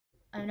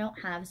I don't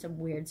have some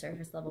weird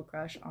surface level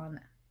crush on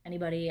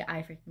anybody.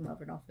 I freaking love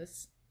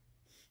Rodolphus.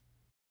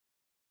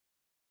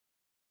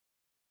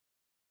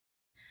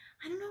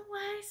 I don't know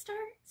why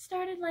I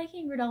started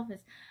liking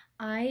Rodolphus.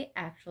 I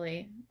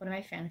actually, one of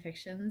my fan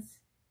fictions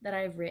that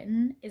I've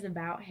written is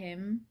about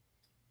him.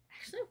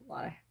 Actually, a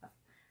lot of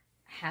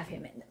have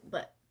him in it,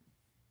 but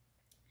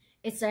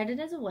it started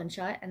as a one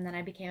shot, and then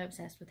I became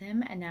obsessed with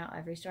him. And now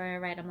every story I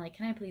write, I'm like,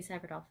 can I please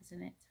have Rodolphus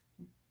in it?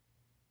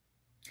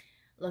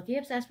 Low-key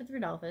obsessed with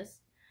Rodolphus.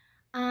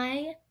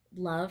 I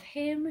love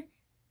him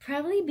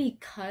probably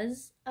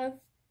because of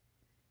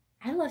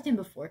I loved him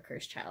before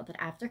Cursed Child, but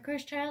after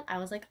Cursed Child, I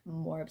was like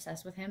more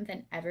obsessed with him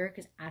than ever.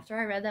 Because after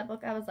I read that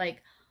book, I was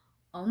like,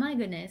 oh my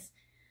goodness.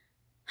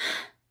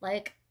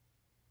 Like,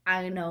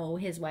 I know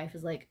his wife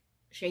is like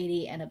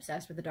shady and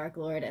obsessed with the Dark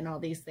Lord and all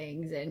these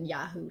things, and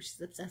Yahoo, she's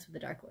obsessed with the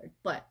Dark Lord.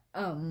 But,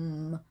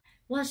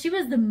 while she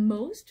was the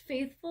most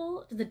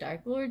faithful to the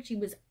Dark Lord, she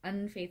was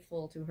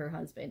unfaithful to her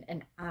husband.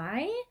 And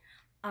I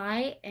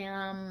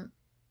am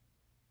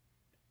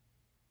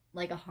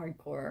like a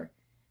hardcore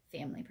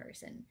family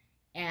person.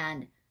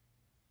 And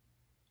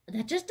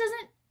that just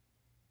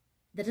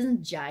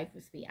doesn't jive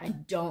with me. I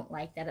don't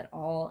like that at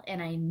all.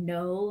 And I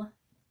know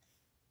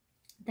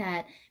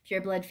that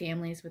pureblood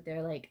families with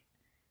their like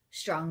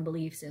strong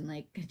beliefs in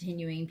like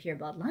continuing pure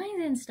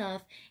bloodlines and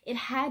stuff, it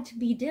had to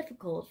be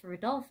difficult for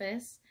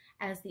Rodolphus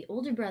as the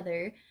older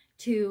brother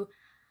to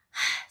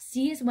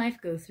see his wife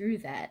go through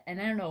that. And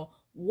I don't know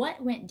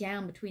what went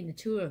down between the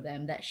two of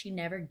them that she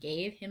never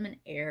gave him an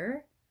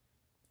heir,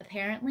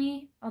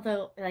 apparently,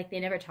 although like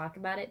they never talk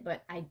about it.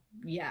 But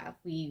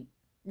we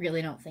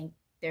really don't think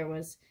there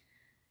was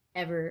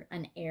ever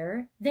an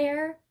heir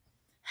there.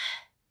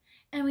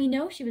 And we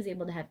know she was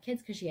able to have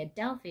kids because she had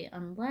Delphi,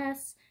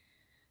 unless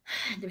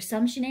there's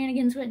some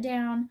shenanigans went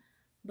down.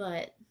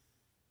 But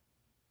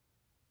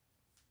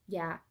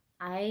yeah,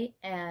 I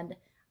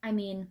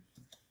mean,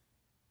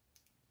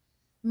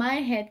 my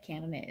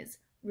headcanon is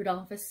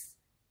Rodolphus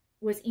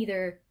was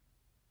either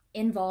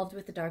involved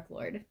with the Dark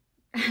Lord.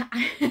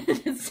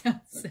 It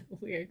sounds so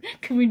weird.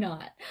 Can we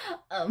not?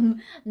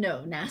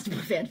 No, nasty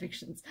fan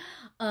fictions.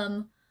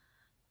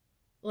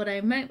 What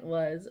I meant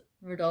was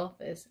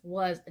Rodolphus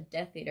was a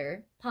Death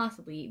Eater,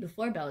 possibly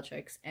before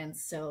Bellatrix, and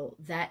so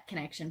that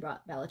connection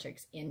brought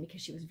Bellatrix in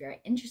because she was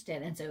very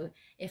interested. And so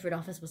if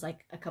Rodolphus was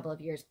like a couple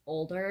of years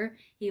older,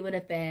 he would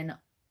have been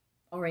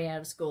already out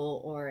of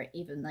school, or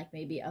even like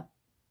maybe up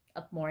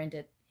more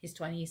into his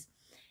 20s,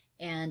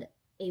 and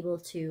able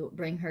to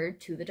bring her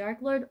to the Dark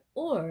Lord.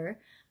 Or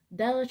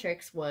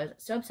Bellatrix was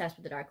so obsessed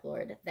with the Dark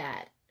Lord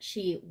that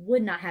she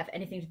would not have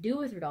anything to do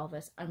with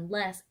Rodolphus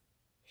unless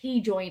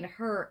he joined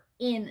her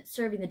in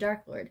serving the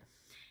Dark Lord.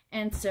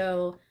 And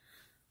so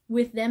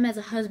with them as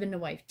a husband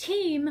and wife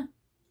team,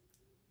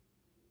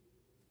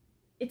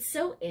 it's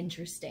so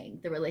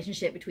interesting, the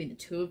relationship between the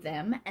two of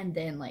them, and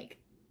then like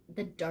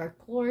the Dark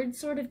Lord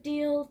sort of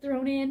deal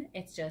thrown in.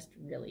 It's just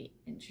really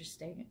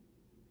interesting.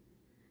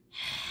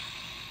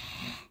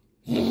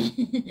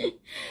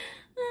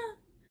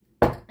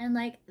 And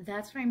like,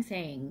 that's what I'm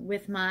saying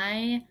with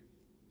my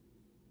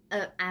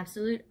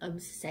absolute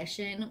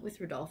obsession with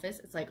Rodolphus.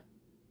 It's like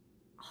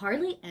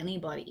hardly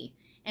anybody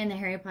in the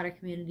Harry Potter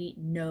community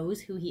knows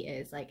who he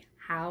is. Like,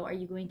 how are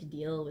you going to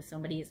deal with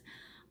somebody's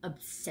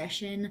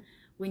obsession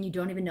when you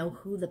don't even know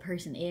who the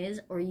person is,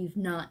 or you've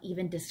not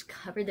even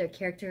discovered their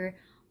character?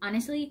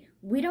 Honestly,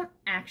 we don't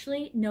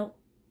actually know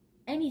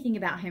anything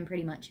about him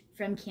pretty much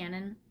from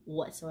canon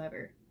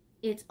whatsoever.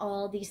 It's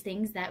all these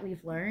things that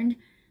we've learned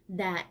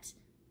that,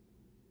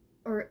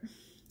 or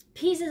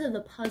pieces of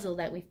the puzzle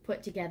that we've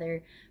put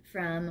together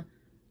from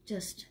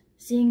just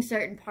seeing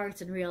certain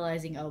parts and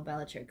realizing, oh,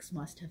 Bellatrix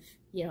must have,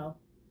 you know,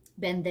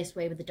 been this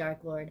way with the Dark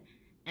Lord.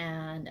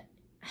 And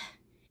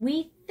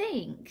we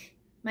think,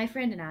 my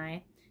friend and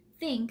I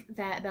think,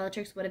 that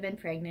Bellatrix would have been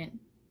pregnant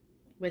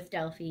with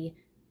Delphi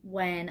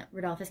when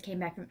Rodolphus came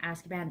back from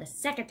Azkaban the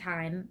second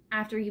time,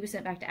 after he was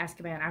sent back to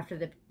Azkaban after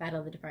the Battle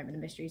of the Department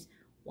of Mysteries.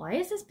 Why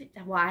is this?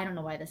 Well, I don't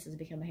know why this has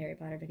become a Harry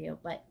Potter video,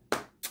 but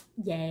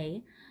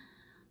yay.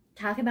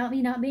 Talk about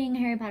me not being a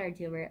Harry Potter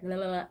tuber.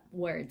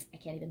 Words. I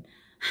can't even.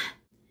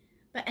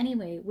 But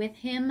anyway, with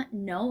him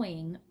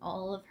knowing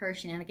all of her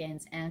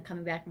shenanigans and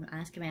coming back from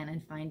Azkaban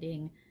and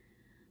finding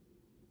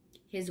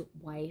his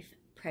wife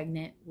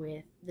pregnant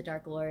with the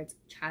Dark Lord's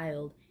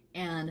child,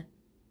 and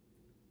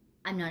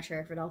I'm not sure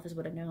if Rodolphus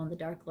would have known the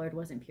Dark Lord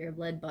wasn't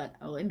pureblood, but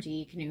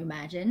OMG, can you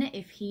imagine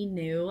if he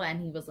knew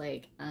and he was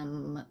like,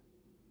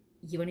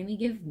 you wouldn't even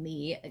give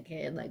me a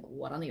kid? Like,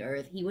 what on the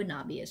earth? He would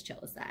not be as chill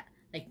as that.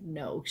 Like,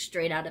 no,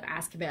 straight out of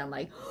Azkaban,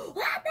 like,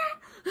 what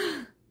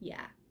the?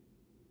 Yeah.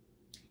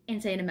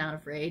 Insane amount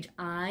of rage.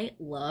 I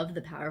love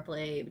the power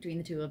play between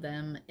the two of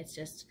them. It's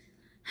just,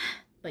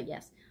 but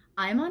yes,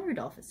 I'm on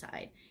Rodolphus'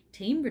 side.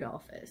 Team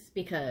Rodolphus,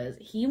 because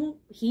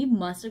he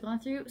must have gone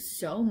through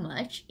so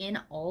much in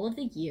all of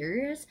the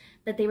years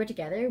that they were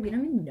together. We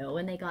don't even know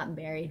when they got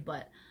married,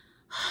 but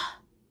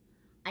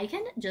I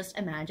can just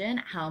imagine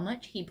how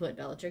much he put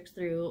Bellatrix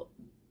through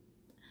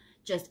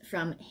just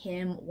from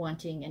him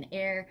wanting an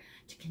heir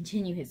to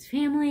continue his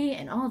family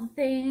and all the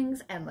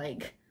things, and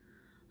like,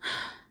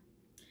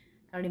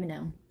 I don't even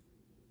know.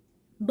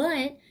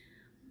 But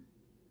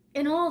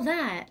in all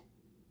that,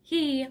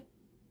 he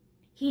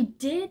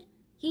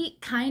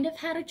kind of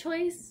had a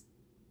choice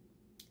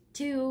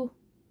to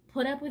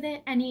put up with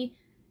it, and he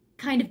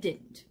kind of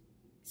didn't.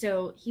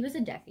 So he was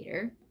a Death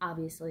Eater,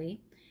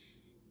 obviously.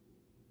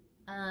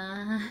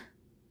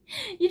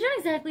 You don't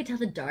exactly tell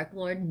the Dark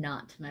Lord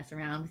not to mess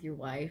around with your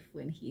wife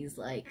when he's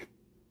like,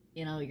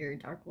 you know, your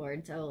Dark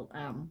Lord. So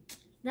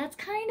that's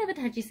kind of a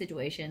touchy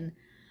situation.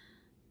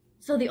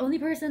 So the only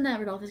person that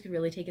Rodolphus could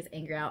really take his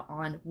anger out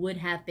on would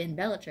have been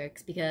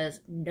Bellatrix, because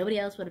nobody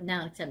else would have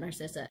known except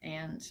Narcissa.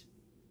 And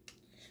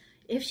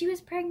if she was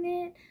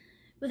pregnant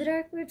with a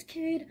Dark Lord's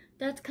kid,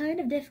 that's kind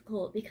of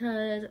difficult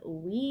because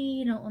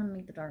we don't want to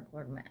make the Dark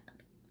Lord mad.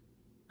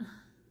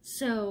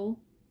 So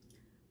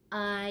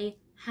I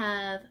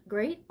have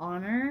great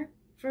honor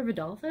for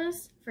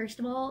Rodolphus, first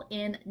of all,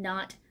 in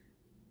not,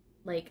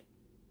 like,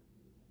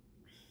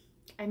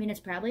 I mean, it's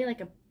probably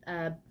like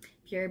a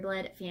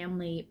pureblood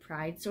family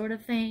pride sort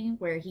of thing,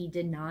 where he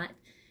did not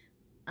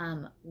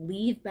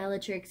leave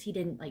Bellatrix. He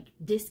didn't, like,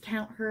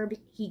 discount her.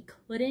 He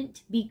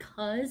couldn't,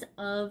 because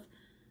of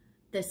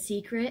the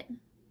secret.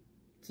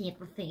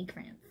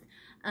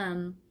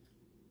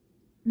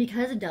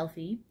 Because of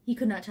Delphi, he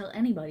could not tell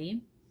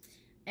anybody.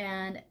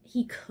 And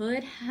he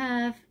could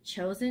have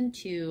chosen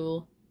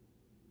to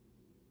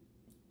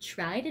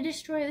try to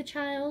destroy the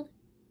child,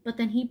 but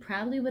then he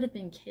probably would have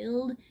been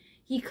killed.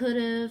 He could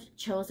have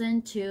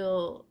chosen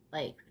to,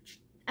 like,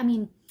 I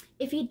mean,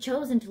 if he'd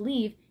chosen to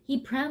leave, he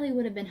probably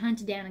would have been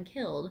hunted down and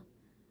killed.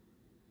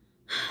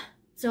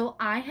 So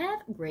I have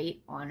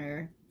great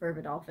honor for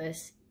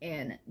Rodolphus,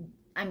 and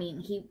I mean,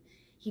 he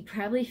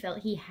probably felt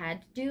he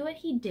had to do what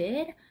he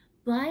did,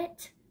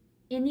 but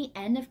in the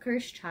end of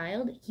Cursed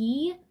Child,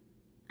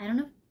 I don't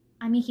know,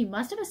 I mean, he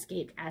must have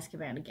escaped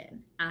Azkaban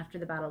again after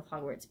the Battle of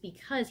Hogwarts,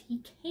 because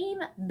he came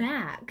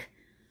back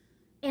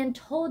and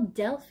told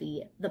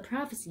Delphi the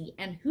prophecy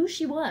and who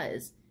she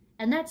was,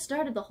 and that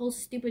started the whole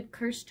stupid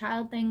Cursed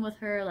Child thing with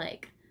her,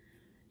 like,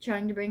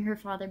 trying to bring her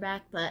father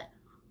back. But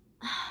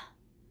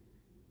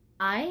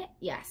I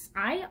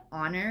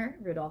honor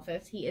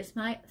Rodolphus. He is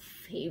my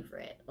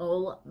favorite.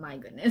 Oh my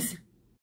goodness.